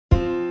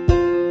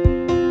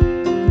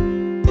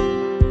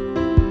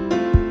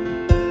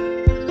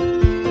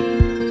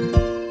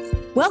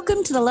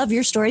Welcome to the Love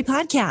Your Story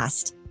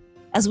podcast.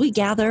 As we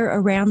gather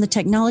around the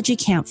technology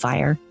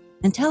campfire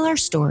and tell our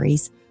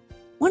stories,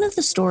 one of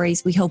the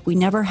stories we hope we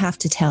never have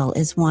to tell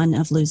is one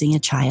of losing a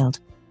child.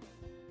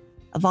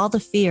 Of all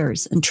the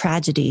fears and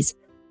tragedies,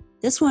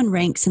 this one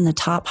ranks in the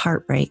top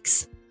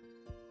heartbreaks.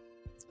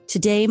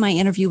 Today, my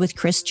interview with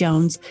Chris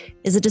Jones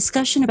is a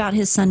discussion about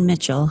his son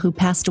Mitchell, who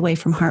passed away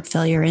from heart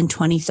failure in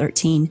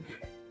 2013,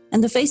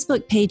 and the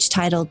Facebook page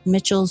titled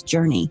Mitchell's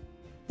Journey,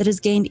 that has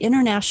gained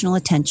international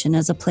attention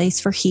as a place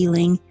for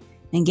healing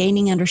and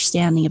gaining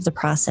understanding of the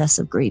process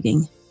of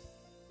grieving.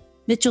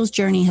 Mitchell's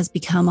journey has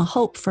become a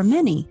hope for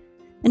many,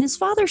 and his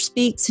father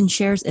speaks and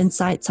shares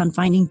insights on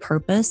finding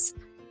purpose,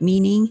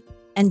 meaning,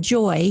 and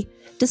joy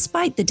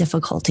despite the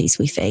difficulties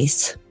we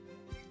face.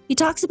 He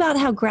talks about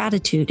how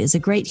gratitude is a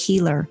great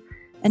healer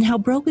and how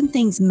broken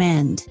things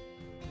mend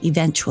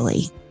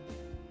eventually.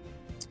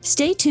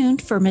 Stay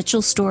tuned for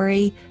Mitchell's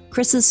story,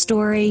 Chris's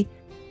story,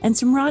 and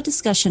some raw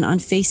discussion on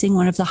facing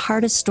one of the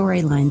hardest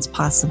storylines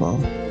possible.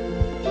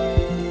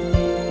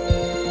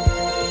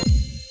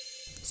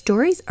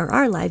 Stories are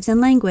our lives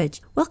and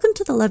language. Welcome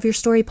to the Love Your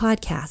Story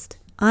podcast.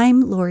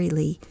 I'm Lori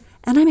Lee,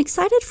 and I'm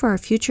excited for our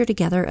future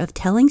together of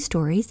telling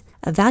stories,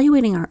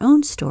 evaluating our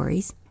own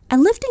stories,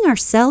 and lifting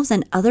ourselves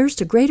and others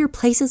to greater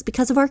places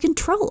because of our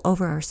control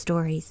over our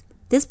stories.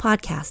 This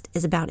podcast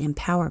is about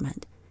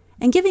empowerment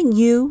and giving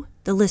you,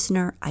 the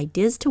listener,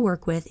 ideas to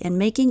work with and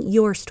making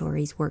your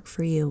stories work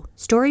for you.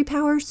 Story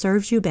power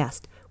serves you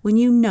best when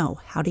you know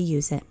how to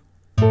use it.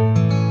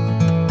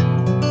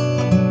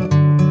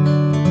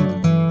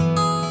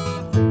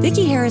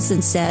 Vicki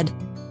Harrison said,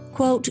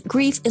 quote,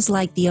 "Grief is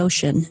like the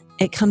ocean.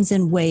 It comes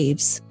in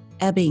waves,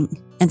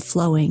 ebbing and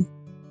flowing.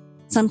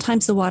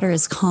 Sometimes the water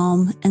is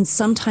calm and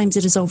sometimes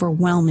it is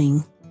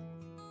overwhelming.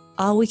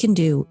 All we can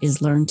do is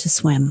learn to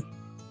swim."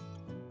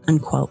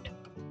 Unquote.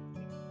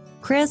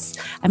 Chris,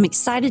 I'm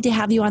excited to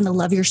have you on the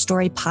Love Your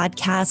Story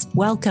podcast.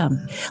 Welcome.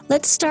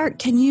 Let's start.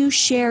 Can you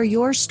share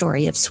your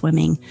story of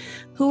swimming?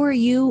 Who are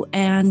you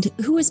and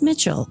who is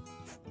Mitchell?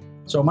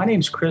 So my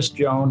name's Chris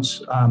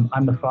Jones.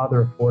 I'm the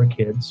father of 4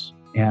 kids,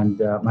 and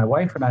my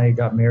wife and I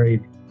got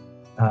married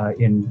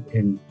in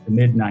the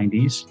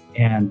mid-90s,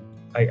 and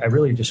I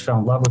really just fell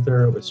in love with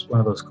her. It was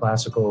one of those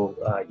classical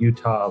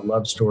Utah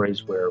love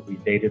stories where we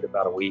dated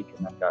about a week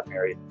and then got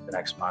married the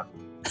next month.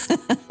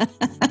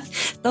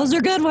 Those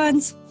are good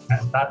ones.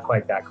 Not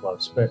quite that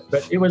close, but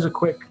it was a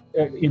quick,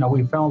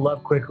 we fell in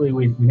love quickly.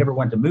 We never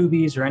went to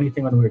movies or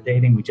anything when we were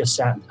dating. We just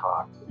sat and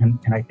talked. And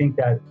I think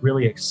that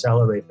really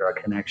accelerated our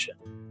connection.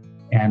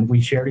 And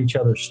we shared each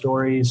other's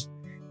stories,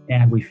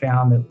 and we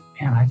found that,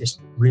 man, I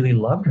just really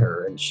loved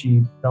her, and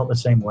she felt the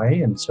same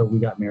way. And so we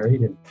got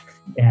married,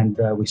 and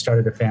we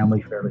started a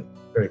family very,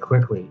 very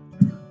quickly.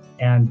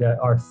 And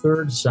our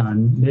third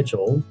son,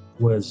 Mitchell,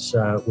 was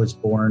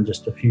born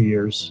just a few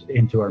years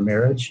into our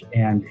marriage,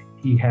 and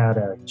he had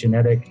a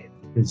genetic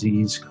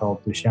disease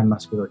called Duchenne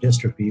muscular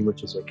dystrophy,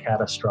 which is a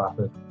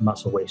catastrophic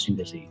muscle wasting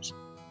disease.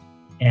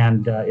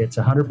 And it's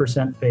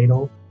 100%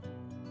 fatal.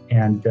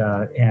 And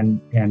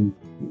the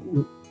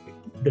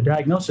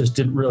diagnosis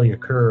didn't really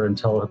occur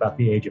until about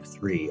the age of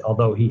 3,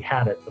 although he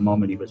had it the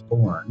moment he was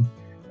born.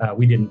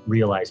 We didn't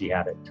realize he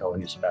had it until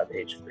he was about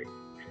age 3.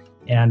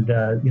 And,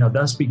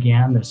 thus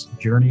began this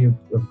journey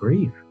of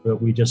grief. But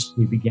we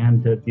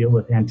began to deal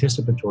with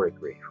anticipatory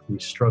grief. We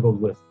struggled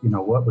with,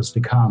 what was to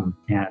come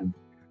and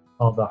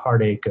all the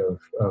heartache of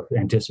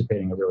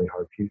anticipating a really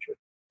hard future.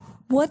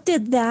 What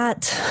did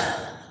that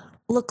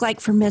look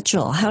like for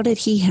Mitchell? How did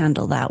he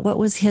handle that? What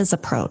was his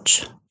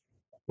approach?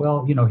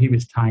 Well, he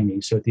was tiny.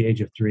 So at the age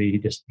of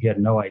 3, he had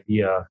no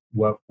idea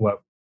what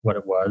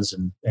it was.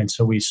 And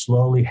so we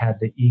slowly had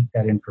to eke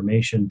that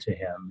information to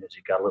him as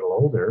he got a little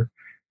older.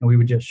 And we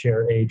would just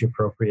share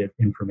age-appropriate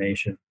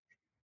information.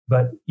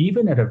 But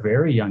even at a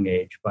very young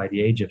age, by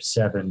the age of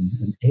 7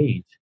 and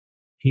 8,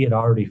 he had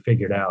already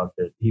figured out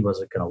that he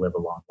wasn't going to live a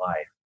long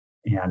life.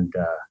 And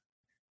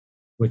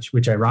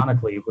which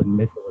ironically, when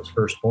Mitchell was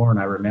first born,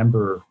 I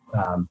remember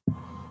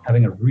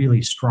having a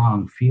really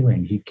strong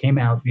feeling. He came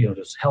out,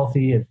 just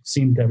healthy. It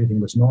seemed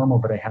everything was normal,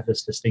 but I had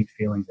this distinct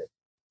feeling that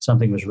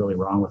something was really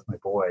wrong with my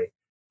boy.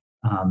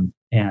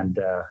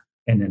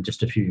 And then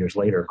just a few years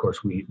later, of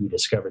course, we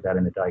discovered that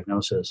in the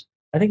diagnosis.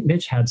 I think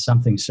Mitch had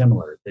something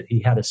similar, that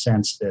he had a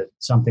sense that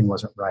something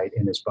wasn't right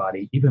in his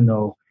body, even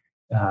though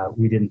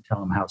we didn't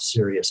tell him how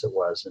serious it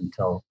was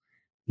until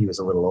he was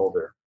a little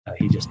older.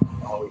 He just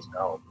always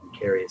know and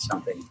carry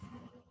something.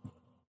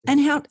 And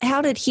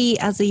how did he,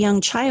 as a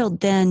young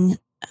child, then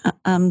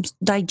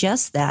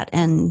digest that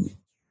and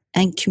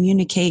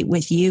communicate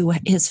with you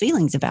his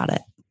feelings about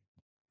it?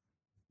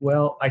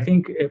 Well, I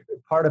think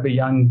part of a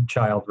young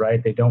child,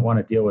 right, they don't want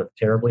to deal with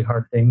terribly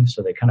hard things,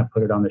 so they kind of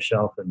put it on the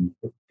shelf and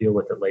deal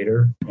with it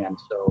later. And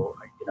so,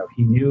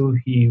 he knew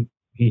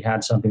he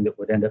had something that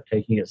would end up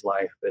taking his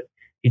life, but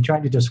he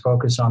tried to just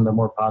focus on the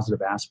more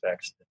positive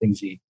aspects, the things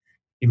he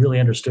really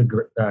understood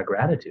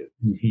gratitude.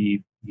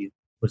 He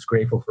was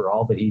grateful for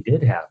all that he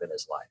did have in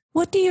his life.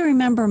 What do you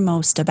remember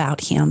most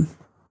about him?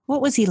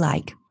 What was he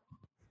like?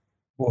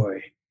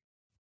 Boy,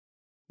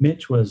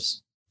 Mitch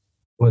was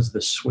was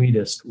the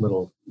sweetest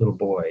little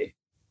boy.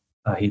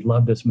 He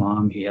loved his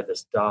mom. He had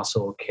this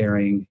docile,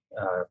 caring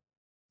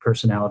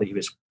personality. He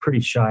was pretty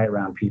shy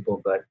around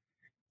people, but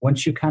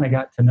once you kind of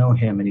got to know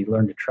him and he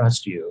learned to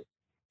trust you,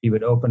 he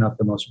would open up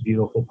the most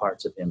beautiful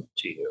parts of him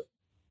to you.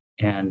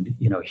 And,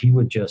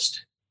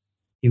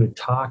 he would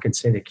talk and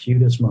say the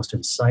cutest, most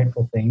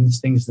insightful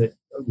things that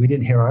we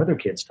didn't hear our other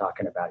kids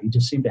talking about. He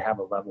just seemed to have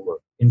a level of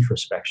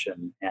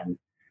introspection and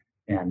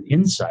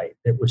insight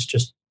that was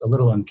just a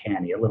little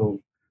uncanny, a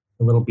little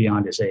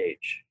beyond his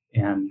age.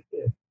 And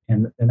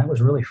that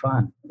was really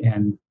fun.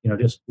 And,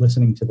 just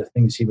listening to the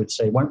things he would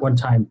say. One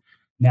time,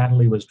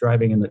 Natalie was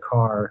driving in the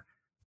car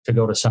to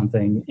go to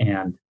something,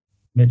 and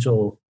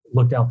Mitchell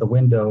looked out the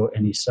window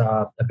and he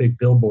saw a big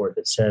billboard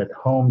that said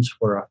homes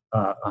for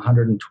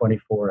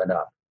 124 and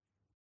up.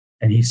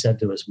 And he said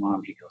to his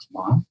mom, he goes,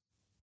 "Mom,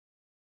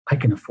 I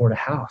can afford a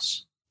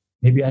house.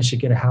 Maybe I should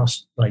get a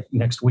house like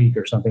next week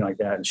or something like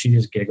that." And she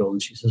just giggled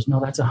and she says, "No,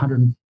 that's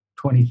 $120,000,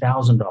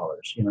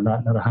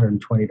 not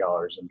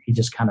 $120. And he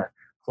just kind of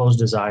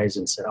closed his eyes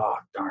and said, "Oh,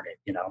 darn it."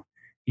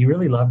 He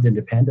really loved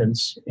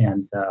independence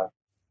and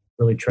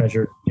really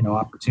treasured,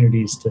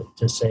 opportunities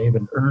to save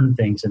and earn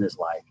things in his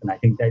life. And I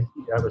think that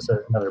was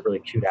another really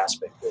cute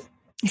aspect of it.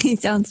 He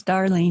sounds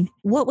darling.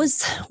 What was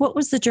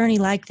the journey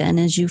like then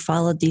as you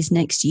followed these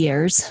next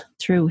years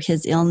through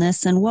his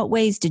illness, and what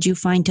ways did you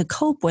find to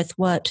cope with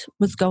what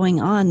was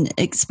going on,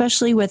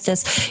 especially with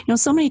this?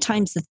 So many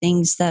times the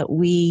things that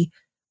we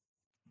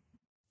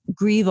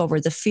grieve over,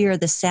 the fear,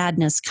 the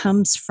sadness,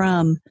 comes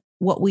from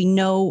what we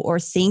know or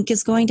think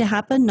is going to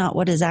happen, not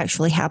what is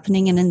actually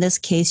happening. And in this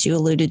case, you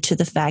alluded to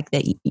the fact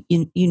that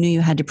you knew you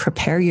had to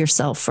prepare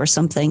yourself for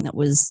something that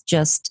was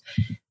just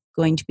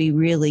going to be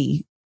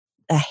really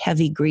a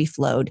heavy grief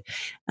load.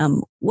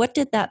 What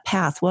did that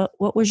path,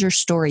 what was your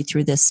story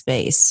through this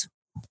space?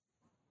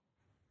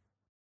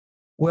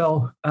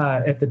 Well,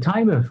 at the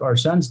time of our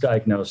son's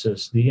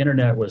diagnosis, the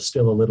internet was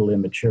still a little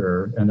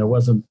immature and there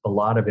wasn't a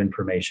lot of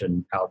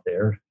information out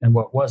there. And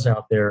what was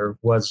out there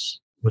was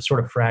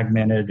sort of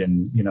fragmented,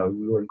 and, we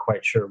weren't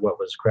quite sure what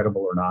was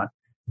credible or not.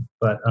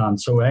 But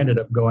so I ended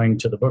up going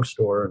to the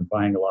bookstore and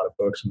buying a lot of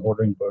books and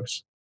ordering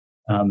books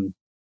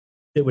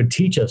that would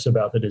teach us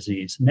about the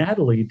disease.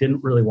 Natalie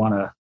didn't really want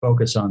to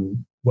focus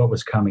on what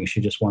was coming.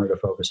 She just wanted to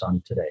focus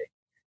on today.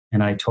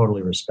 And I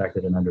totally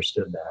respected and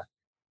understood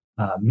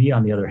that. Me,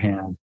 on the other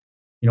hand,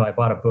 I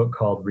bought a book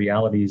called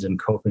Realities in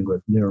Coping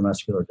with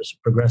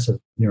Progressive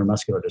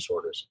Neuromuscular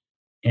Disorders.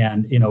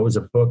 And, it was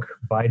a book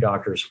by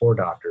doctors for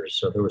doctors.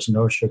 So there was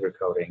no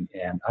sugarcoating.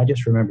 And I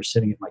just remember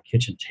sitting at my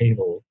kitchen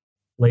table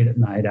late at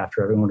night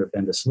after everyone had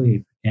been to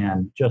sleep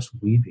and just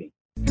weeping.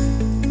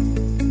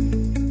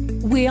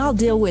 We all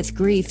deal with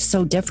grief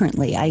so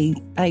differently. I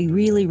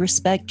really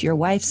respect your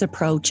wife's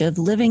approach of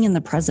living in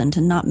the present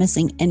and not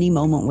missing any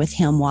moment with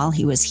him while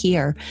he was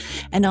here.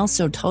 And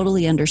also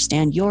totally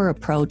understand your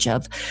approach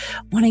of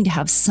wanting to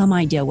have some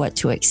idea what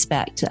to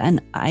expect.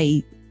 And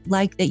I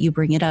like that you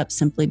bring it up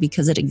simply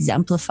because it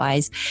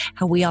exemplifies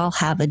how we all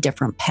have a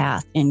different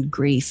path in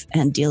grief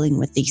and dealing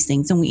with these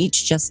things. And we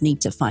each just need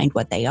to find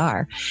what they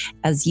are.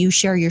 As you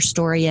share your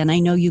story, and I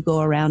know you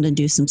go around and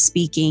do some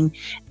speaking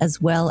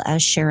as well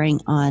as sharing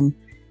on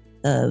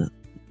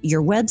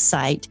your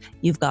website,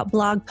 you've got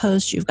blog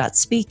posts, you've got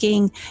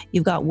speaking,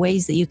 you've got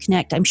ways that you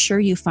connect. I'm sure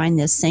you find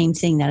this same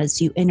thing, that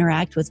as you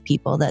interact with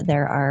people, that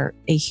there are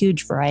a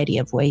huge variety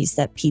of ways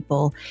that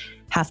people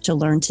have to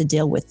learn to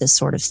deal with this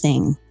sort of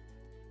thing.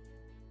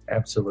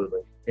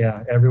 Absolutely.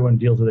 Yeah, everyone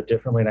deals with it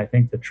differently. And I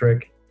think the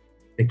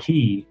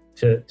key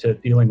to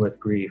dealing with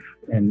grief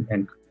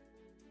and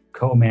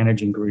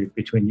co-managing grief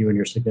between you and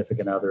your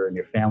significant other and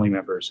your family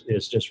members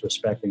is just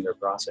respecting their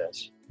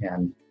process.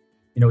 And,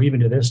 even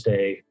to this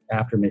day,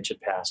 after Mitch had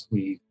passed,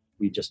 we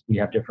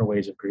have different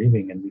ways of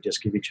grieving, and we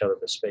just give each other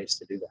the space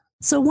to do that.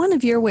 So one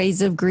of your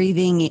ways of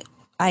grieving,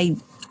 I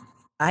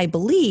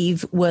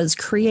believe, was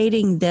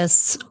creating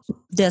this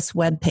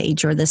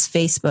webpage or this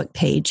Facebook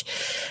page.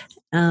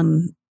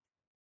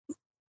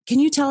 Can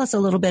you tell us a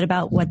little bit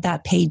about what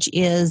that page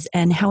is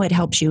and how it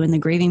helps you in the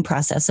grieving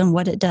process and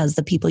what it does,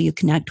 the people you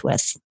connect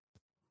with?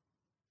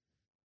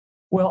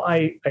 Well,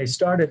 I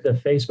started the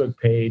Facebook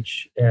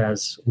page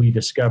as we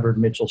discovered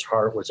Mitchell's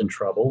heart was in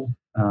trouble,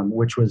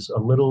 which was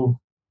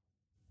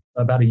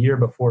about a year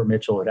before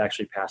Mitchell had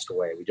actually passed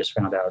away. We just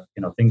found out,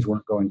 things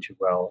weren't going too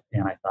well.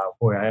 And I thought,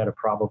 boy, I ought to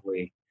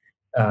probably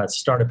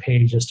start a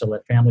page just to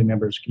let family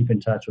members keep in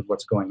touch with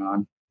what's going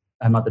on.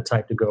 I'm not the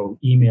type to go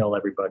email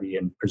everybody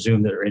and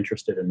presume that they're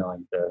interested in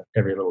knowing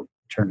every little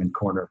turn and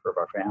corner for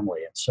our family.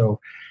 And so,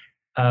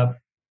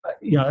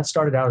 that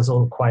started out as a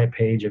little quiet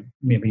page of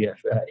maybe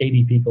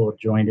 80 people have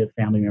joined it,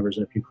 family members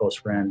and a few close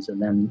friends.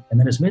 And then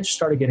as Mitch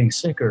started getting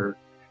sicker,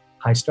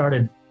 I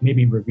started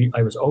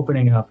I was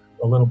opening up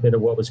a little bit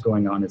of what was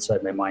going on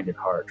inside my mind and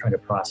heart, trying to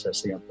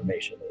process the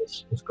information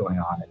that was going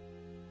on.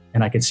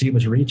 And I could see it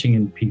was reaching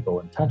in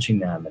people and touching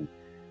them.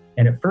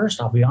 And at first,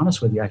 I'll be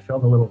honest with you, I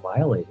felt a little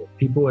violated.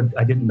 People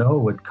I didn't know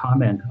would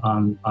comment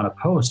on a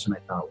post, and I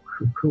thought,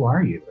 who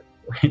are you?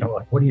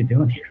 What are you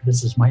doing here?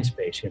 This is my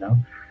space,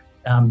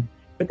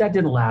 But that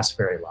didn't last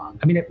very long.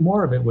 I mean,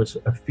 more of it was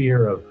a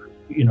fear of,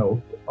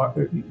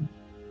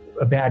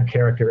 a bad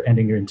character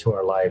ending into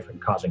our life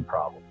and causing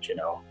problems,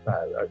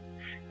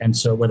 and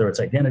so whether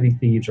it's identity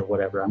thieves or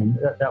whatever, I mean,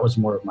 that was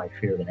more of my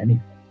fear than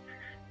anything.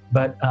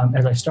 But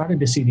as I started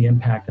to see the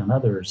impact on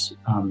others,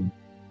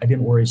 I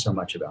didn't worry so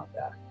much about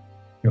that.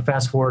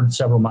 Fast forward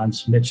several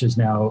months, Mitch is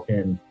now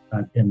in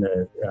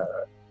the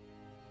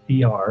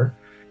ER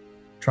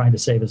trying to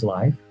save his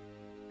life.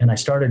 And I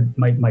started,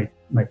 my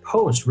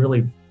post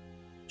really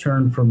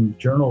turned from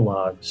journal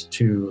logs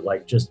to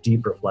like just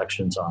deep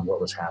reflections on what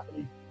was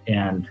happening.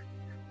 And,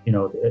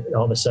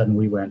 all of a sudden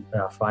we went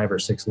 5 or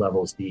 6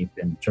 levels deep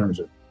in terms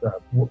of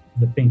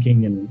the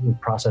thinking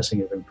and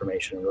processing of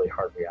information and really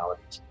hard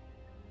realities.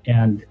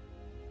 And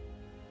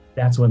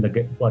that's when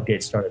the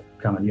floodgates started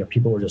coming.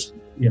 People were just,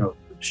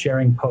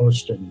 sharing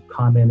posts and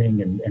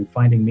commenting and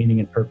finding meaning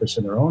and purpose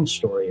in their own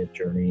story and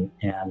journey.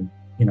 And,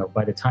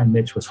 by the time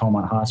Mitch was home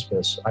on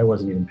hospice, I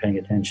wasn't even paying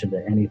attention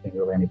to anything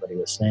really anybody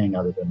was saying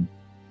other than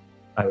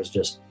I was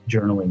just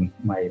journaling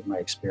my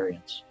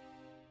experience.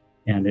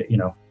 And,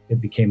 it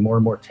became more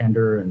and more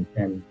tender.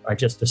 And I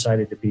just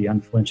decided to be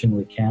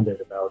unflinchingly candid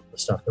about the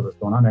stuff that was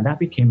going on. And that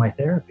became my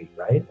therapy,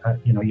 right?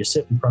 You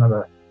sit in front of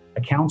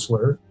a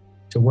counselor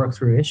to work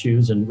through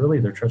issues, and really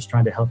they're just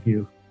trying to help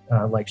you,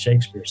 like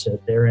Shakespeare said,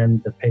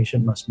 therein the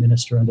patient must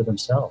minister unto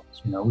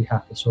themselves. We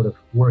have to sort of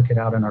work it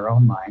out in our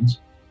own minds.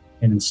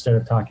 And instead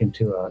of talking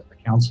to a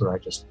counselor, I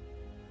just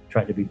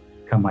tried to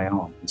become my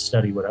own and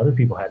study what other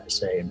people had to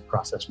say and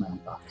process my own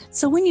thoughts.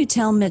 So when you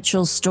tell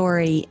Mitchell's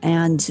story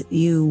and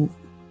you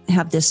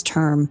have this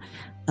term,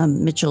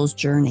 Mitchell's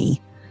journey,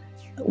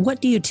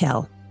 what do you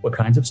tell? What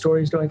kinds of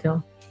stories do I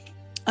tell?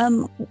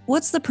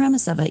 What's the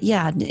premise of it?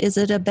 Yeah. Is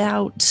it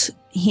about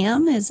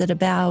him? Is it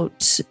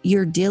about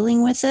you're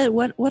dealing with it?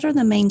 What are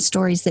the main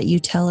stories that you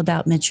tell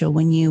about Mitchell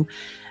when you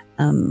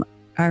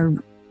are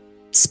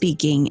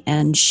speaking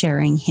and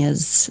sharing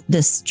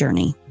this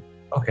journey?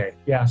 Okay.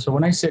 Yeah. So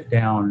when I sit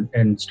down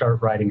and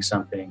start writing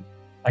something,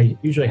 I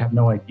usually have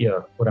no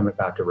idea what I'm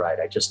about to write.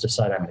 I just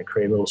decide I'm going to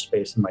create a little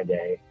space in my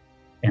day,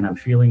 and I'm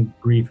feeling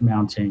grief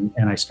mounting,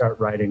 and I start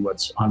writing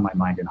what's on my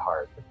mind and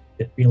heart,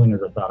 the feeling or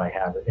the thought I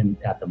have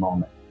at the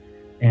moment.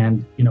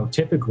 And,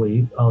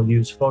 typically I'll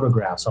use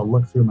photographs. I'll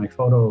look through my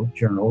photo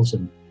journals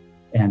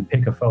and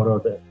pick a photo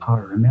that, I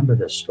remember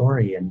this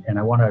story. And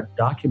I want to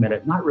document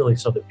it, not really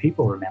so that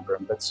people remember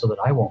him, but so that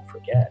I won't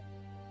forget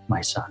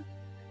my son.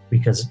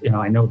 Because,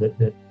 I know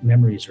that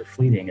memories are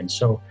fleeting. And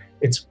so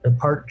it's a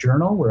part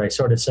journal where I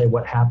sort of say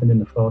what happened in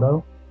the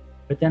photo,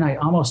 but then I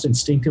almost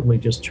instinctively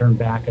just turn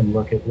back and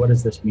look at what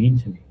does this mean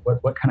to me?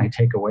 What can I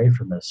take away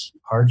from this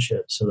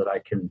hardship so that I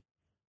can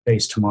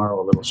face tomorrow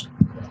a little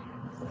stronger?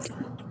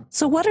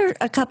 So what are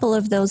a couple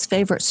of those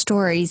favorite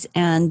stories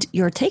and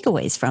your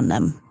takeaways from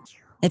them,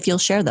 if you'll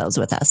share those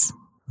with us?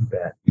 You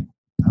bet.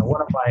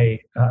 One of my,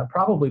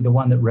 probably the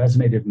one that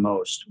resonated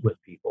most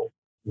with people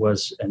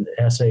was an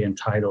essay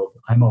entitled,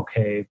 "I'm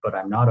Okay, but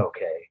I'm Not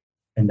Okay,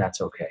 and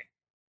That's Okay."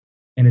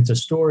 And it's a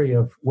story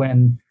of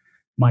when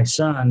my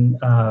son,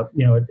 at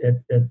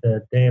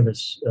the day of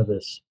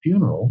his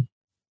funeral,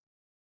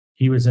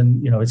 he was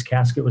in, his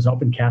casket was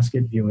open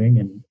casket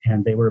viewing,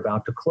 and they were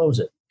about to close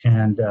it.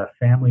 And a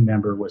family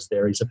member was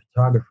there. He's a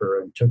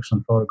photographer, and took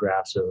some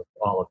photographs of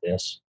all of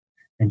this.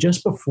 And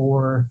just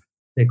before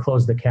they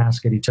closed the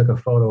casket, he took a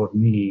photo of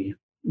me,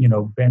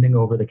 bending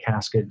over the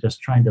casket,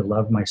 just trying to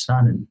love my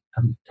son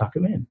and tuck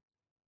him in.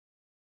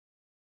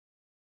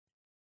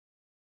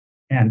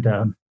 And,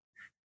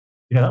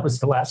 that was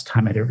the last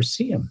time I'd ever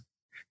see him.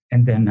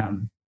 And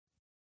then,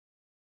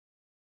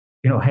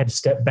 I had to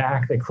step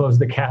back. They closed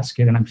the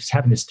casket, and I'm just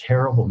having this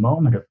terrible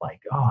moment of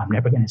like, I'm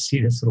never going to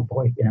see this little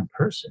boy again in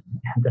person.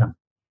 And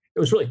it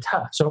was really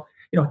tough. So,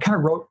 I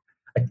kind of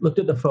I looked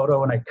at the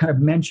photo, and I kind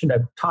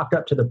of talked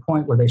up to the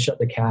point where they shut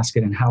the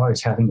casket and how I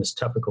was having this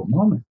typical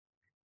moment.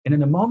 And in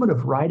the moment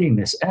of writing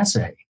this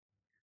essay,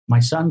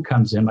 my son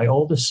comes in, my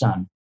oldest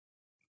son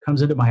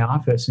comes into my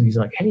office, and he's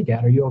like, "Hey,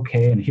 Dad, are you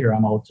okay?" And here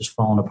I'm all just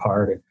falling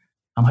apart. And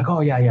I'm like, "Oh,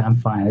 yeah, I'm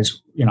fine.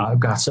 I've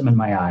got some in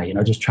my eye,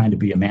 just trying to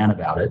be a man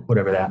about it,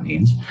 whatever that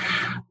means."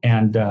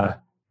 And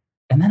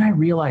then I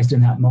realized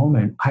in that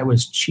moment, I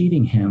was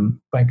cheating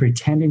him by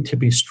pretending to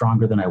be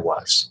stronger than I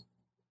was.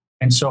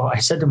 And so I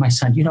said to my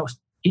son,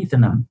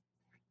 "Ethan,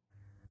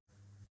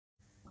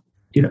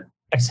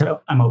 I said,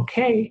 I'm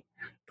okay,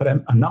 but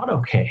I'm not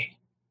okay.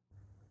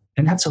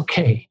 And that's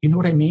okay. You know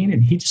what I mean?"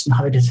 And he just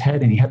nodded his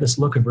head, and he had this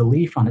look of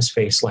relief on his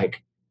face,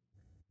 like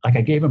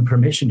I gave him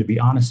permission to be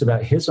honest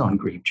about his own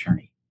grief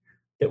journey,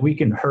 that we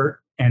can hurt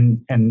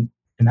and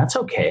that's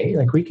okay.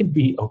 Like we can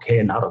be okay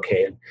and not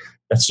okay. And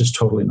that's just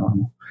totally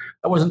normal.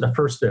 I wasn't the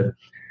first to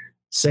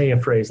say a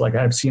phrase like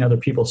I've seen other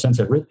people since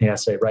I've written the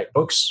essay write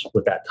books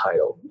with that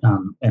title.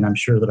 And I'm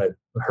sure that I've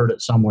heard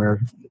it somewhere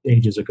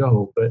ages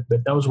ago, but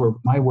those were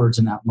my words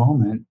in that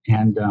moment.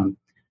 And,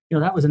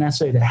 that was an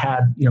essay that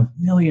had,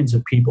 millions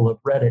of people have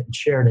read it and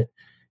shared it.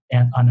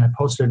 And I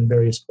posted in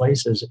various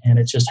places, and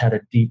it just had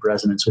a deep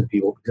resonance with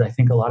people, because I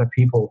think a lot of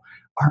people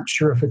aren't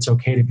sure if it's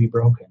okay to be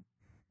broken.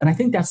 And I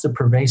think that's the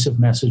pervasive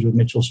message with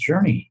Mitchell's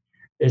journey,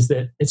 is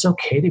that it's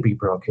okay to be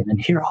broken, and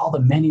here are all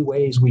the many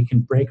ways we can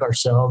break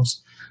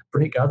ourselves,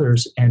 break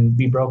others, and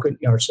be broken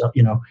ourselves,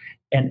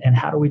 and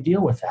how do we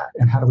deal with that?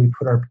 And how do we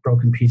put our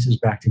broken pieces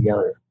back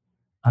together?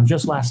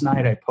 Just last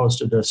night, I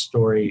posted a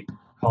story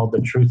called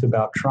The Truth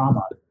About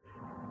Trauma.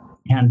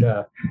 And,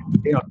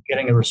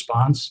 getting a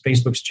response.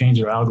 Facebook's changed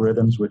their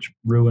algorithms, which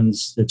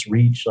ruins its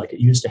reach like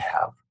it used to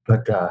have.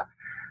 But,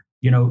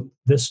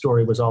 this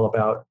story was all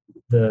about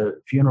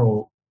the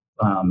funeral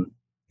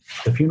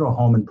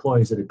home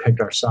employees that had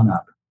picked our son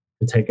up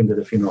to take him to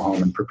the funeral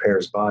home and prepare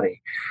his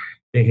body.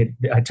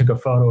 I took a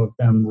photo of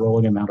them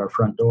rolling him out our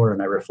front door,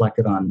 and I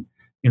reflected on,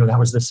 that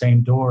was the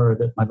same door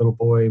that my little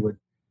boy would,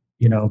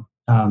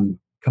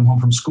 come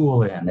home from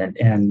school in,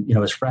 and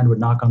his friend would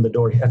knock on the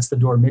door. That's the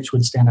door Mitch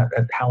would stand at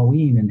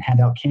Halloween and hand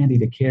out candy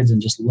to kids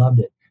and just loved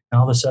it. And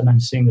all of a sudden I'm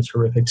seeing this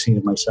horrific scene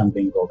of my son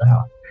being rolled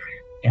out.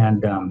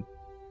 And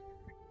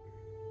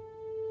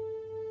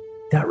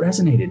that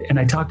resonated. And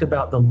I talked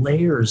about the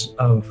layers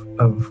of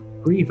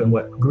grief, and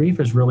what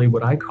grief is really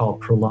what I call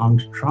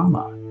prolonged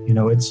trauma.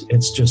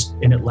 It's just,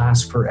 and it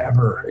lasts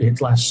forever. It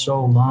lasts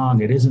so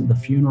long. It isn't the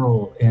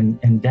funeral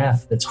and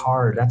death that's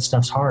hard. That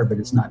stuff's hard, but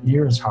it's not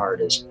near as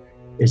hard as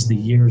the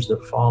years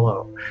that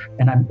follow.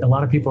 And a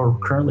lot of people are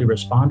currently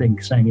responding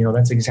saying,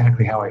 that's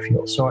exactly how I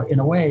feel. So in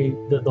a way,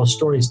 those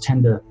stories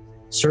tend to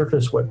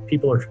surface what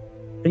people are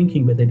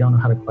thinking, but they don't know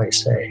how to quite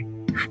say.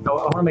 Now,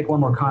 I want to make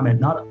one more comment.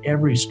 Not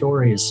every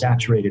story is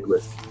saturated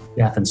with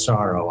death and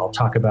sorrow. I'll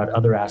talk about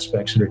other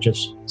aspects that are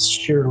just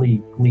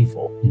sheerly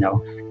gleeful.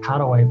 How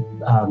do I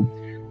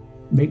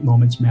make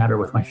moments matter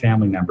with my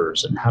family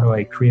members, and how do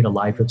I create a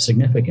life of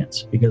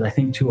significance? Because I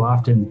think too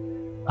often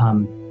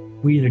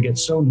we either get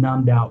so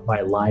numbed out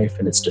by life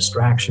and its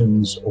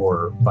distractions,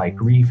 or by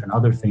grief and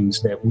other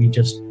things, that we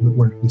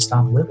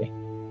stop living.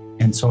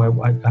 And so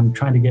I'm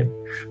trying to get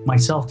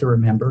myself to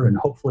remember, and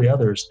hopefully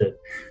others, that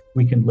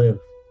we can live.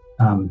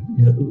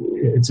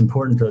 It's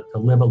important to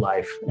live a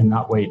life and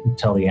not wait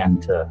until the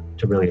end to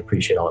really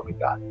appreciate all that we've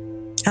got.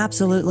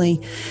 Absolutely.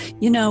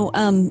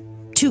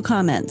 Two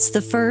comments.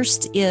 The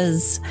first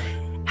is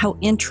how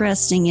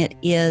interesting it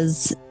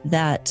is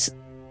that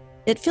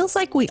it feels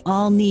like we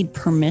all need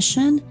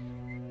permission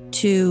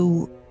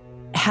to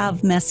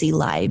have messy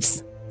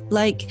lives.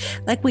 Like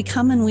we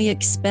come and we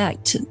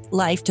expect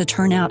life to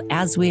turn out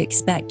as we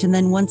expect. And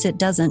then once it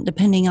doesn't,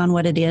 depending on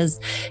what it is,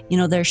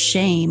 there's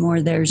shame,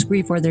 or there's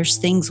grief, or there's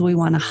things we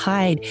want to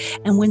hide.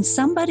 And when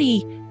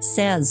somebody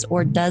says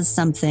or does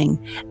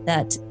something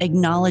that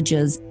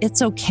acknowledges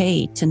it's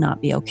okay to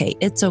not be okay,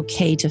 it's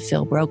okay to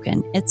feel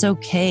broken, it's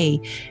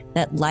okay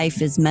that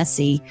life is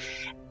messy,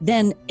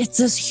 then it's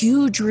this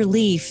huge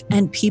relief,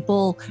 and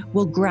people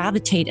will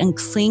gravitate and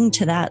cling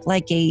to that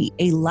like a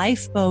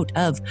lifeboat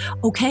of,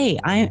 okay,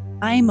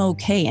 I'm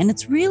okay. And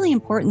it's really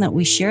important that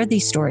we share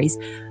these stories.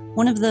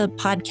 One of the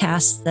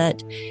podcasts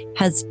that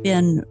has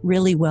been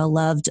really well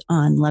loved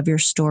on Love Your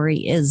Story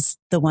is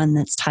the one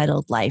that's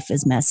titled Life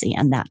is Messy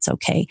and That's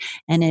Okay.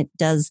 And it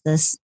does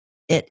this,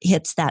 it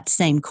hits that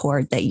same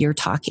chord that you're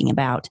talking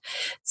about.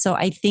 So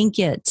I think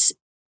it's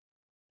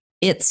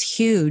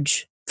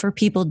huge for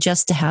people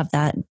just to have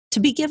that, to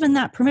be given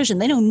that permission.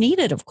 They don't need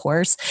it, of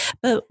course,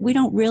 but we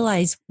don't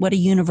realize what a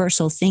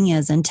universal thing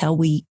is until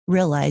we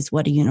realize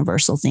what a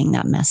universal thing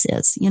that mess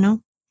is,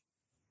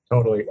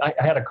 Totally. I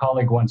had a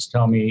colleague once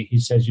tell me, he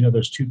says,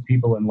 there's two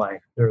people in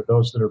life. There are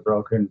those that are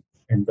broken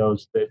and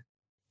those that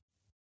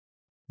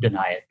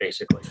deny it,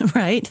 basically.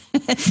 Right.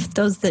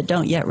 Those that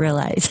don't yet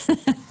realize.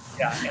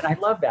 Yeah. And I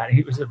love that.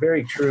 It was a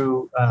very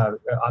true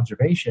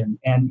observation.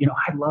 And,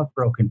 I love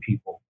broken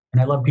people.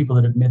 And I love people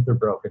that admit their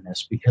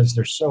brokenness, because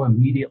they're so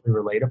immediately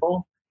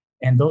relatable.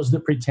 And those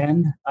that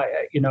pretend,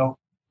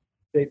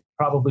 they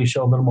probably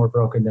show a little more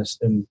brokenness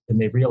than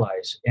they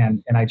realize.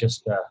 And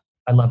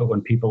I love it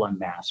when people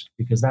unmask,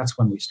 because that's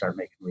when we start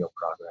making real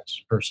progress,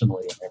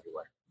 personally and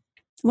everywhere.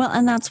 Well,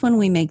 and that's when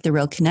we make the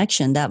real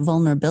connection, that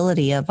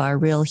vulnerability of our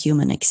real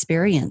human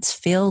experience,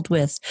 filled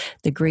with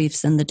the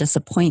griefs and the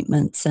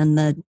disappointments and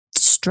the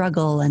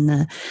struggle and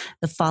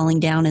the falling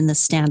down and the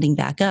standing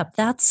back up.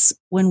 That's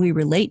when we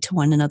relate to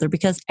one another,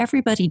 because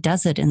everybody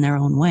does it in their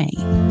own way.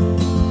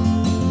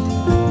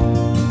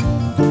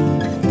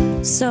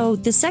 So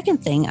the second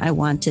thing I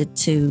wanted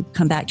to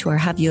come back to or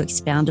have you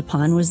expound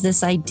upon was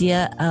this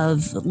idea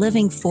of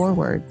living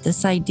forward,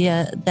 this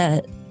idea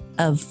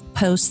of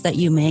posts that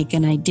you make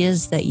and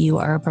ideas that you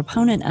are a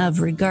proponent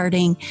of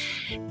regarding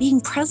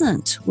being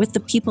present with the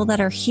people that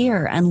are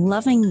here and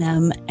loving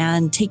them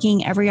and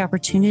taking every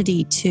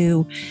opportunity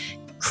to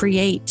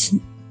create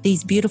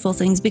these beautiful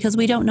things, because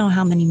we don't know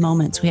how many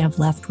moments we have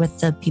left with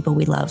the people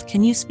we love.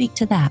 Can you speak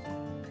to that?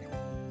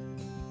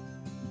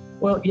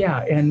 Well,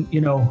 yeah. And,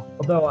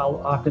 although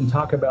I'll often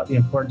talk about the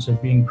importance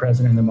of being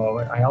present in the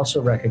moment, I also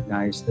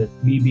recognize that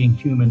me being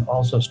human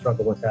also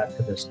struggle with that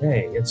to this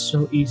day. It's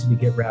so easy to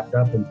get wrapped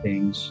up in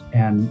things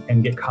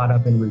and get caught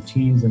up in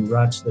routines and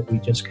ruts that we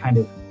just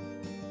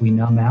we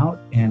numb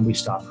out and we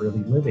stop really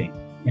living.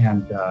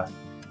 And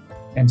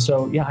And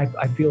so, yeah,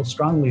 I feel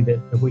strongly that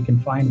if we can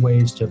find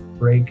ways to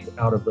break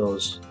out of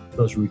those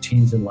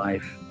routines in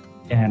life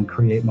and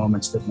create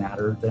moments that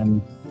matter,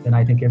 then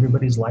I think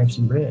everybody's life's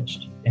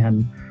enriched.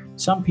 And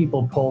some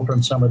people pull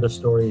from some of the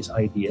stories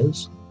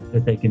ideas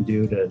that they can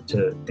do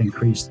to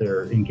increase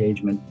their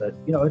engagement. But,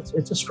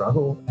 it's a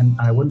struggle. And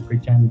I wouldn't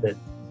pretend that,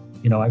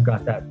 I've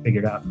got that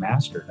figured out and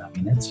mastered. I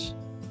mean, it's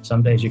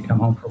some days you come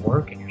home from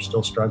work and you're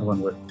still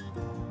struggling with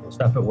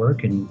stuff at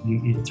work, and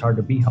it's hard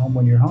to be home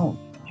when you're home.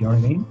 Do you know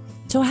what I mean?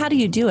 So how do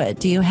you do it?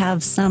 Do you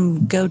have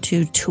some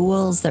go-to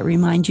tools that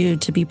remind you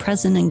to be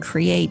present and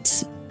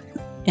create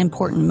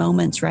important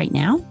moments right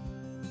now?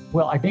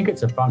 Well, I think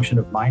it's a function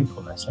of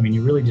mindfulness. I mean,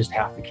 you really just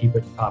have to keep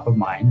it top of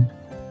mind,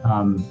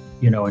 and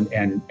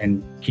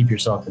keep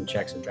yourself in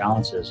checks and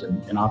balances.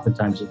 And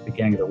oftentimes at the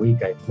beginning of the week,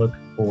 I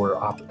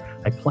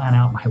plan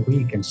out my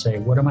week and say,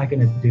 what am I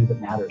going to do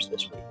that matters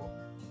this week?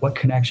 What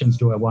connections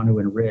do I want to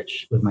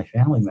enrich with my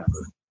family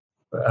members,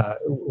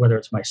 whether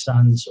it's my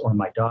sons or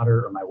my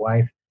daughter or my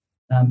wife?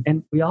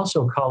 And we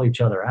also call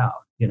each other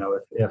out.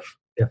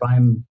 If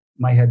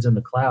my head's in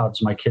the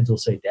clouds, my kids will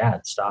say,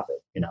 Dad, stop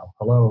it.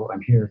 Hello,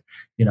 I'm here,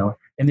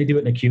 and they do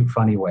it in a cute,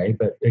 funny way,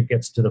 but it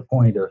gets to the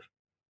point of,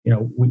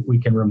 we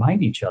can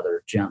remind each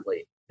other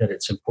gently that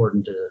it's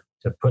important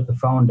to put the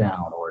phone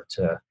down or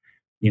to,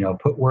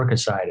 put work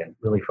aside and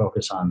really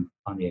focus on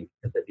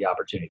the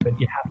opportunity. But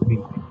you have to be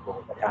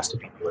mindful. It has to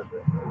be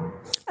deliberate.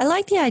 I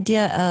like the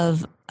idea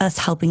of us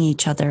helping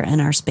each other in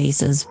our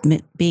spaces,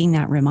 being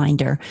that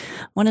reminder.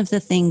 One of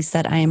the things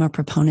that I am a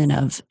proponent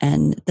of,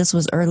 and this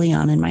was early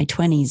on in my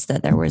 20s,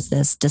 that there was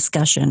this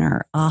discussion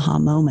or aha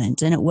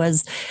moment, and it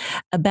was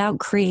about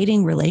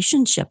creating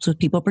relationships with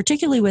people,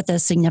 particularly with a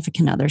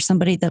significant other,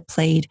 somebody that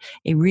played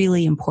a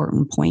really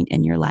important point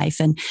in your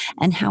life, and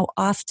how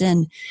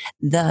often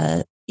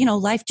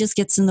life just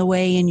gets in the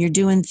way and you're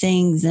doing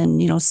things, and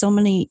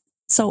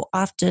so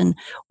often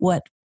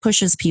what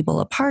pushes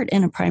people apart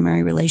in a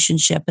primary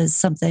relationship is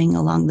something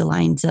along the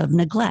lines of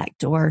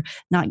neglect or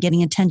not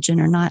getting attention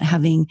or not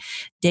having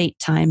date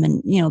time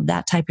and,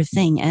 that type of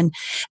thing. And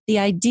the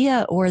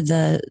idea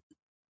I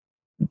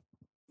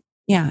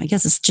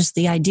guess it's just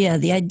the idea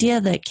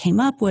that came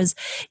up was,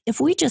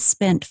 if we just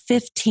spent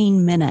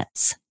 15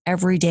 minutes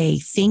every day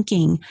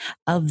thinking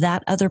of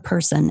that other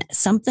person,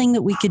 something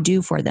that we could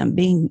do for them,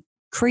 being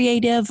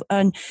creative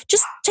and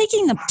just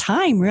taking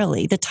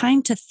the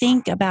time to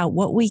think about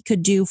what we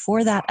could do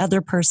for that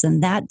other person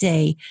that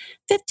day.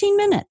 15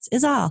 minutes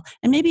is all.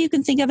 And maybe you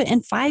can think of it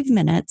in 5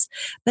 minutes,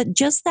 but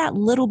just that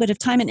little bit of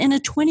time, and in a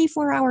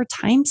 24-hour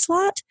time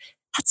slot,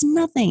 that's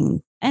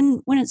nothing.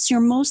 And when it's your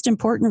most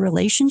important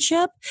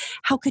relationship,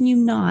 how can you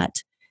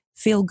not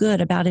feel good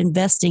about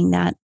investing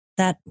that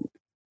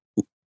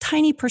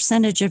tiny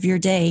percentage of your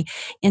day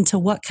into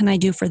what can I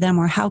do for them,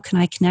 or how can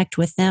I connect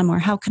with them, or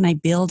how can I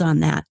build on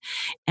that?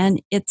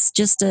 And it's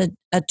just a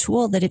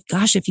tool that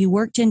if you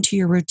worked into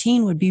your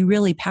routine, would be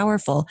really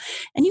powerful.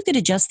 And you could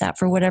adjust that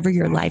for whatever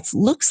your life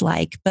looks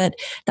like. But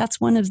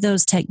that's one of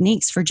those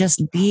techniques for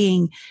just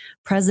being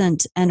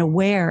present and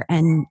aware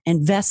and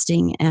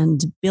investing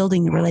and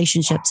building the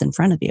relationships in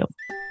front of you.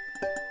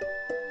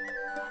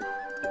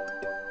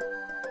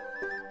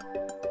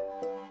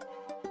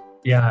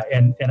 Yeah,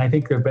 and I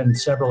think there have been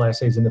several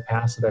essays in the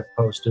past that I've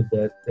posted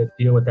that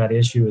deal with that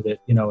issue, that,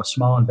 a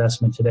small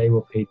investment today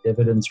will pay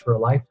dividends for a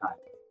lifetime.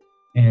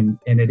 And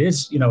it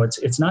is,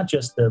 it's not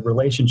just the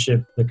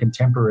relationship, the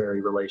contemporary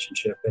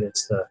relationship, but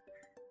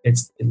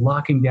it's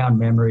locking down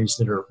memories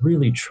that are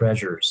really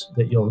treasures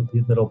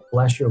that'll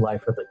bless your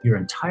life for your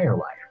entire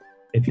life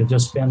if you'll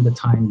just spend the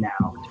time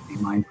now to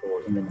be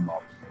mindful in the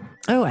moment.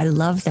 Oh, I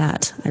love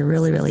that. I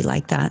really, really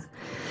like that.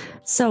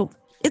 So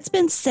it's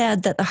been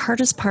said that the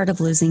hardest part of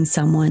losing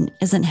someone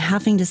isn't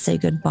having to say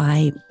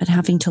goodbye, but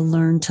having to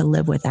learn to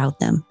live without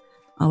them.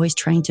 Always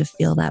trying to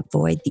fill that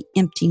void, the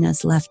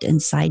emptiness left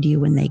inside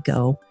you when they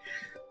go.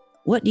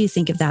 What do you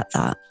think of that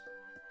thought?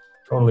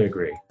 Totally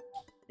agree.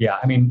 Yeah,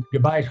 I mean,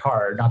 goodbye is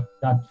hard. Not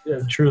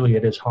truly,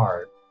 it is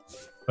hard,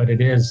 but it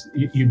is.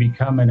 You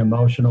become an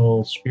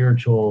emotional,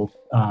 spiritual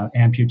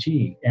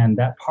amputee, and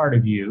that part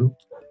of you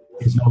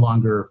is no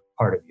longer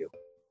part of you,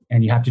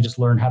 and you have to just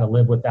learn how to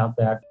live without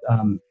that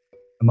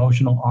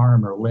emotional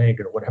arm or leg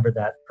or whatever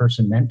that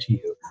person meant to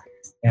you.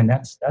 And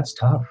that's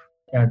tough.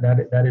 Yeah,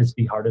 that is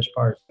the hardest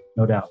part,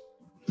 no doubt.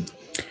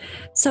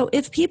 So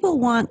if people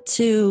want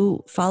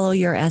to follow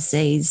your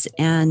essays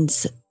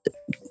and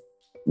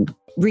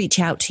reach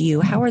out to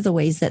you, how are the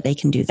ways that they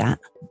can do that?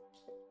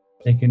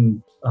 They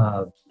can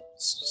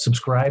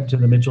subscribe to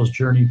the Mitchell's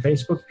Journey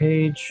Facebook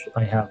page.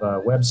 I have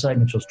a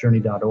website,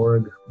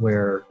 mitchellsjourney.org,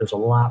 where there's a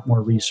lot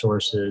more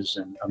resources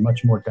and a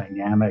much more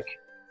dynamic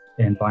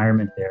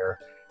environment there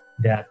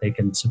that they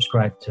can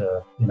subscribe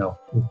to,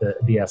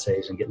 the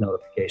essays and get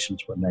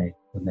notifications when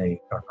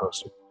they are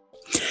posted.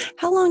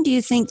 How long do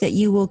you think that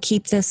you will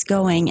keep this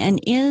going? And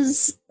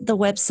is the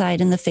website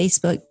and the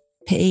Facebook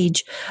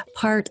page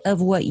part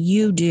of what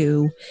you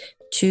do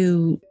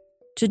to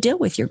deal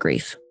with your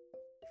grief?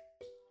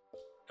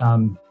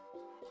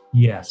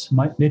 Yes.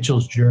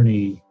 Mitchell's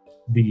Journey,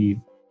 the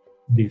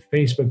the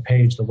Facebook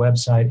page, the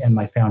website, and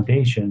my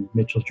foundation,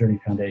 Mitchell's Journey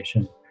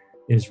Foundation,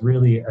 is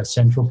really a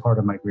central part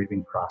of my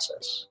grieving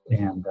process.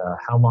 And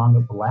how long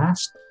it will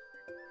last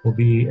will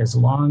be as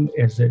long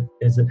as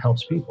it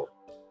helps people.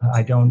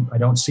 I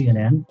don't see an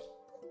end.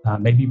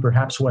 Maybe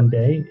perhaps one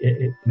day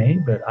it may,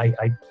 but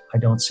I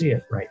don't see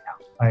it right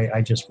now.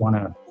 I just want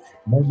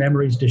more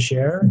memories to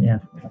share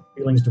and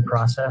feelings to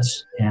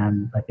process,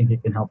 and I think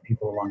it can help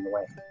people along the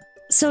way.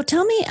 So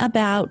tell me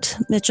about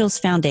Mitchell's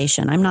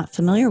Foundation. I'm not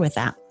familiar with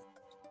that.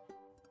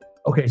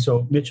 Okay,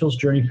 so Mitchell's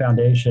Journey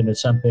Foundation is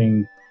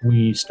something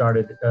we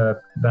started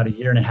about a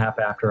year and a half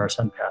after our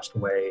son passed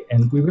away,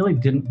 and we really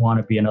didn't want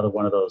to be another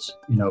one of those,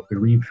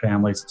 bereaved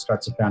families that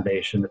starts a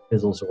foundation that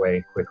fizzles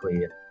away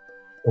quickly,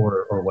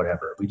 or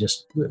whatever.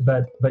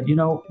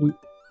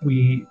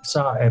 We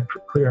saw a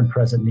clear and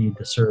present need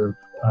to serve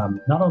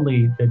not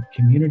only the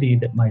community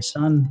that my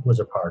son was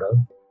a part of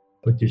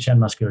with Duchenne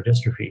muscular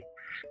dystrophy.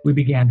 We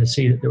began to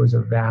see that there was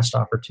a vast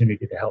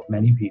opportunity to help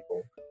many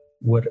people,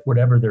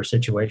 whatever their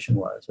situation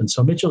was. And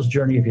so Mitchell's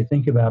Journey, if you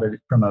think about it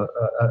from a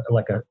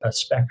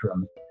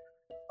spectrum,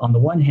 on the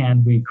one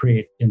hand, we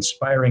create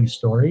inspiring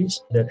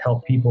stories that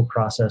help people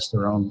process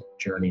their own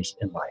journeys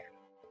in life.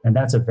 And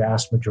that's a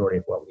vast majority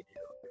of what we do.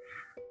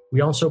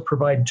 We also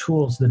provide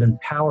tools that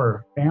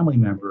empower family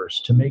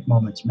members to make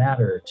moments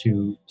matter,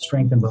 to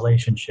strengthen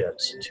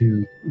relationships,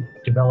 to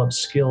develop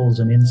skills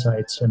and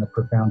insights and a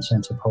profound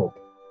sense of hope.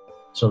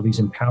 So these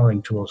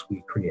empowering tools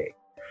we create.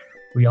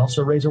 We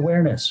also raise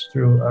awareness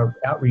through our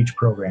outreach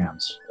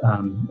programs.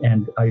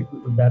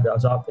 That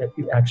was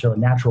actually a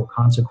natural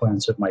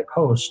consequence of my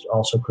post,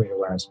 also create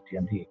awareness of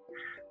DMD.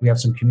 We have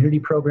some community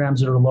programs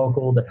that are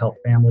local that help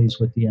families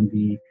with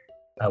DMD.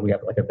 We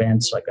have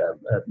events like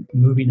a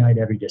movie night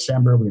every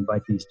December. We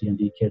invite these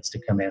DMD kids to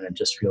come in and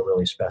just feel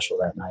really special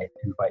that night,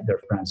 invite their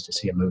friends to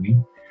see a movie,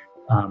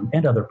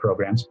 and other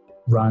programs,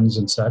 runs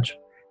and such.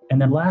 And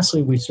then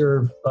lastly, we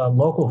serve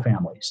local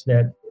families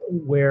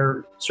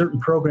where certain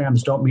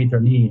programs don't meet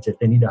their needs. If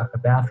they need a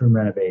bathroom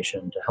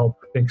renovation to help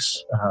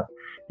fix,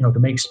 to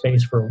make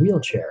space for a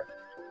wheelchair.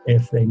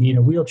 If they need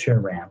a wheelchair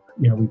ramp,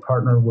 we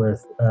partner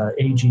with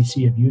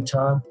AGC of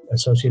Utah,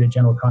 Associated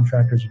General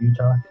Contractors of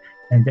Utah,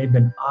 and they've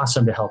been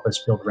awesome to help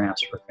us build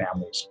ramps for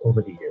families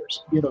over the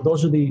years.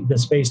 Those are the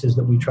spaces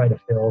that we try to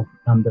fill.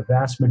 The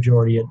vast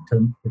majority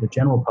to the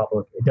general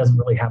public, it doesn't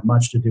really have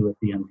much to do with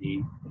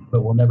DMD,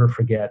 but we'll never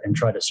forget and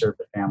try to serve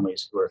the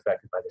families who are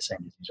affected by the same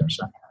disease our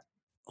son had.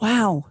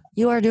 Wow,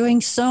 you are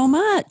doing so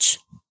much.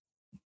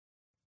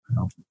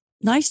 Oh.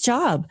 Nice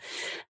job.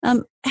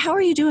 How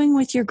are you doing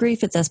with your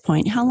grief at this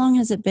point? How long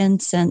has it been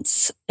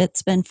since?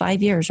 It's been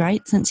 5 years,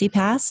 right? Since he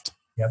passed?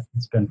 Yep,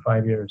 it's been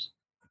 5 years.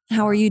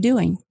 How are you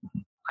doing?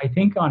 I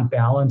think on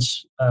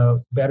balance,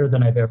 better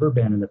than I've ever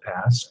been in the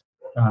past.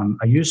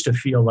 I used to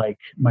feel like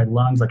my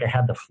lungs, like I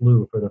had the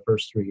flu for the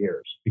first 3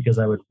 years because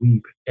I would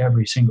weep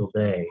every single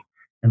day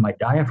and my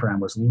diaphragm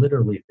was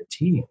literally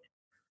fatigued.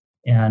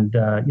 And,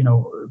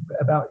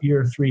 about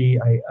year 3,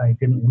 I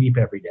didn't weep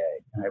every day.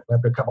 And I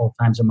wept a couple of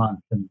times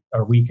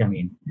a week.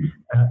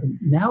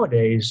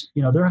 Nowadays,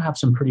 there have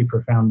some pretty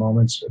profound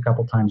moments a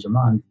couple times a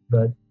month,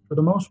 but for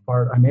the most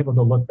part, I'm able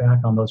to look back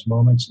on those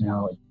moments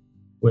now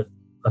with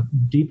a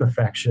deep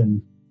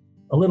affection,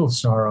 a little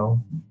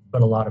sorrow,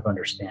 but a lot of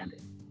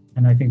understanding.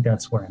 And I think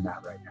that's where I'm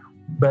at right now.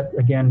 But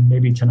again,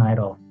 maybe tonight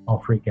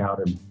I'll freak out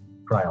and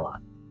cry a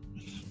lot.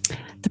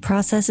 The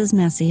process is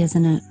messy,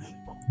 isn't it?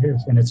 It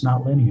is, and it's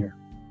not linear.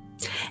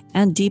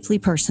 And deeply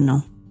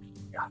personal.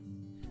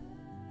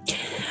 Yeah.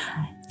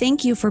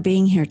 Thank you for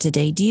being here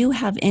today. Do you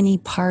have any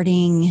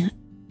parting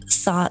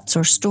thoughts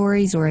or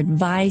stories or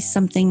advice,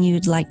 something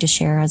you'd like to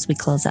share as we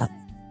close up?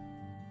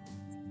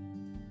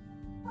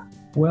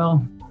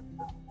 Well,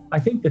 I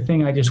think the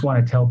thing I just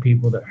want to tell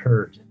people that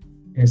hurt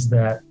is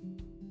that,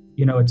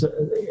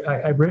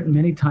 I've written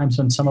many times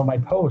on some of my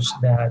posts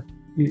that,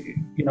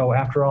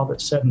 after all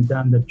that's said and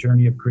done, the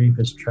journey of grief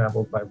is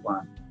traveled by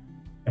one.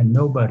 And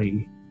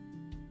nobody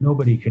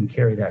can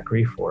carry that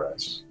grief for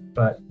us.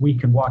 But we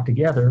can walk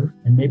together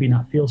and maybe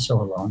not feel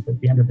so alone. But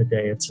at the end of the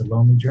day, it's a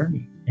lonely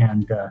journey.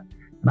 And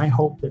I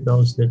hope that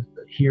those that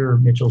hear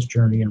Mitchell's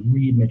journey and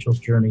read Mitchell's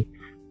journey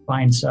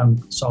find some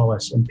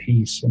solace and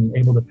peace and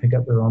able to pick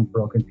up their own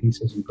broken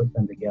pieces and put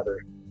them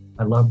together.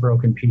 I love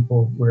broken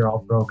people. We're all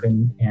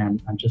broken,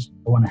 and I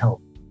want to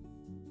help.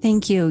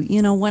 Thank you.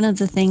 One of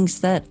the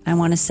things that I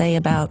want to say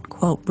about,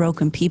 quote,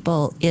 broken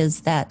people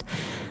is that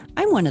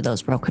I'm one of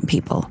those broken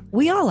people.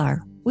 We all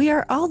are. We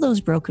are all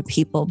those broken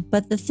people.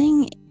 But the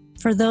thing,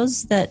 for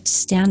those that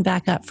stand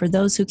back up, for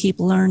those who keep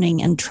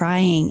learning and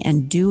trying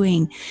and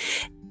doing,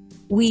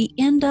 we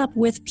end up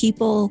with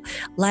people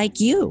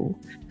like you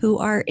who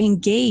are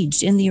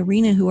engaged in the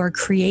arena, who are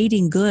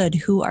creating good,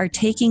 who are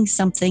taking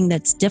something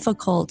that's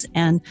difficult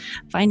and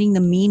finding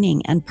the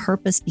meaning and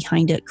purpose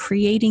behind it,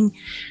 creating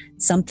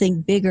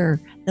something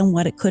bigger than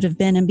what it could have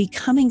been and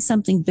becoming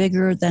something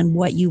bigger than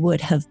what you would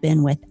have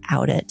been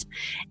without it.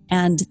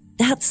 And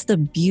that's the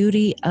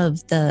beauty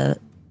of the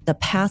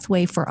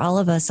pathway for all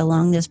of us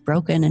along this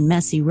broken and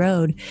messy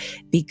road,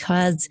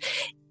 because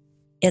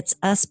it's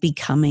us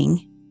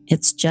becoming.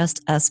 It's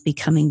just us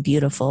becoming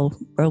beautiful.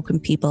 Broken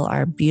people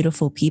are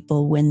beautiful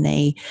people when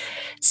they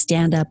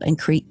stand up and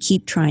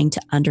keep trying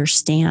to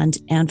understand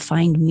and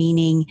find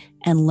meaning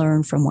and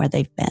learn from where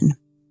they've been.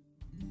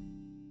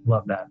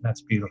 Love that.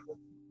 That's beautiful.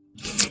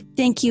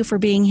 Thank you for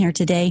being here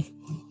today.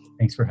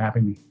 Thanks for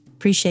having me.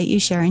 Appreciate you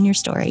sharing your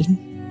story.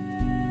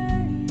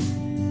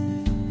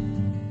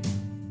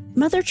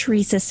 Mother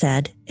Teresa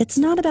said, "It's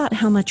not about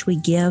how much we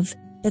give,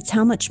 it's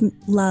how much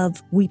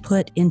love we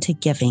put into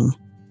giving."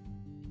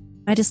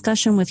 My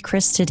discussion with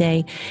Chris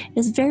today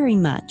is very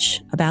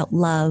much about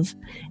love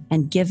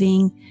and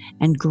giving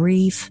and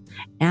grief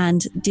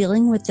and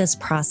dealing with this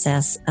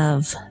process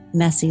of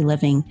messy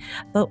living.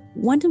 But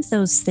one of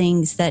those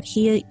things that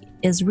he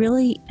is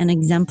really an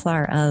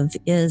exemplar of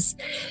is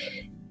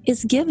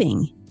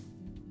giving.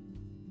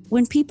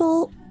 When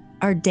people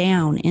are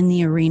down in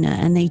the arena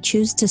and they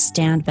choose to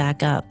stand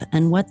back up,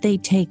 and what they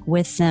take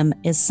with them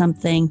is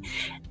something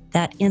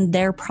that in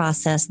their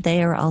process,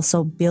 they are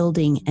also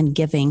building and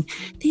giving.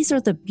 These are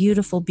the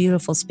beautiful,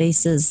 beautiful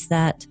spaces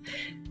that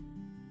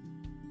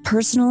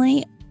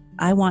personally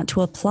I want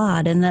to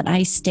applaud and that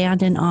I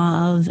stand in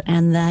awe of,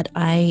 and that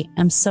I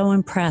am so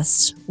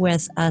impressed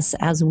with us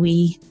as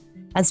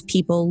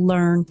people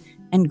learn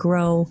and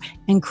grow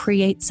and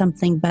create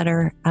something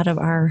better out of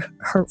our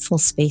hurtful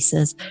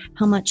spaces,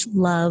 how much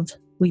love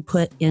we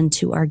put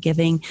into our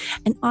giving.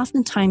 And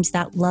oftentimes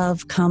that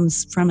love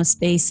comes from a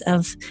space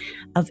of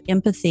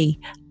empathy,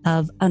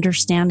 of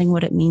understanding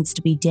what it means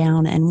to be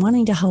down and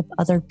wanting to help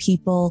other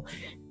people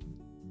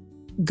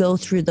go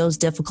through those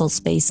difficult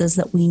spaces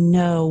that we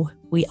know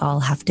we all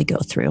have to go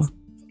through.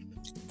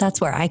 That's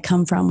where I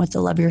come from with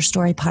the Love Your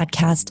Story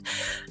podcast,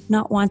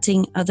 not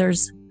wanting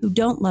others who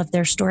don't love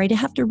their story to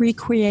have to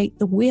recreate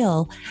the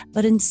wheel,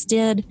 but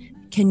instead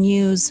can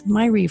use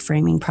my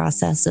reframing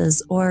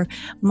processes or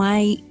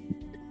my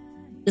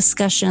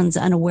discussions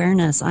and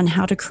awareness on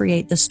how to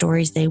create the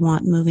stories they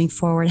want moving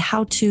forward,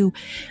 how to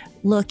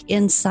look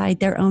inside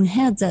their own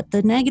heads at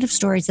the negative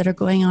stories that are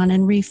going on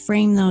and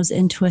reframe those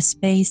into a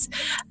space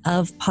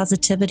of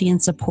positivity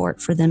and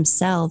support for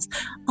themselves.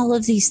 All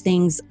of these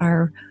things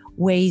are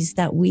ways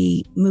that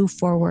we move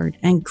forward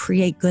and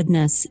create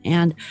goodness.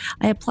 And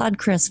I applaud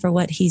Chris for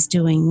what he's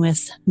doing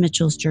with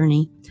Mitchell's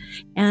Journey,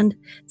 and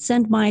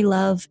send my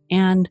love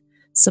and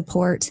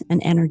support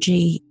and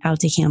energy out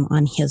to him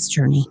on his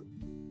journey.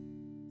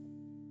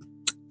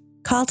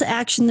 Call to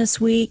action this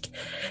week: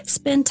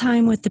 spend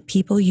time with the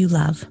people you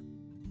love.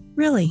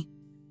 Really,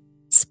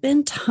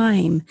 spend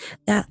time,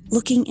 that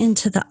looking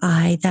into the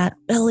eye, that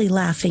belly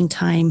laughing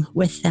time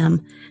with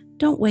them.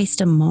 Don't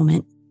waste a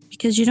moment,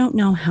 because you don't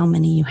know how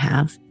many you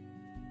have.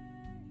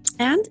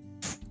 And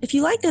if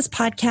you like this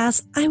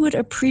podcast, I would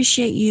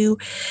appreciate you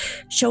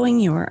showing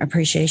your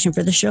appreciation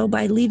for the show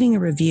by leaving a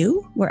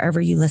review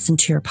wherever you listen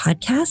to your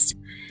podcast.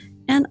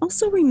 And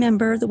also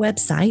remember, the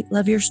website,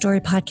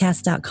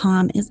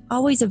 loveyourstorypodcast.com, is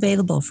always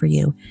available for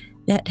you.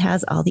 It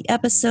has all the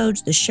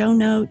episodes, the show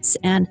notes,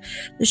 and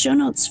the show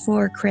notes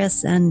for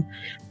Chris and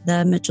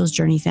the Mitchell's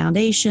Journey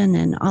Foundation,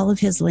 and all of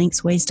his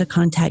links, ways to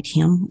contact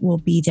him, will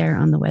be there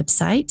on the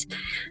website.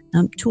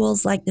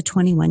 Tools like the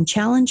 21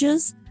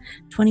 challenges,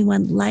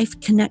 21 life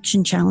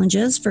connection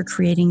challenges for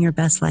creating your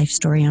best life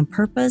story on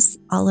purpose.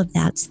 All of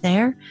that's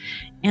there.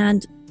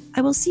 And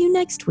I will see you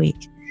next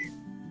week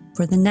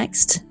for the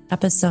next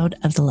episode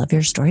of the Love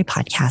Your Story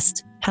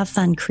podcast. Have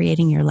fun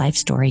creating your life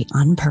story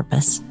on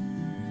purpose.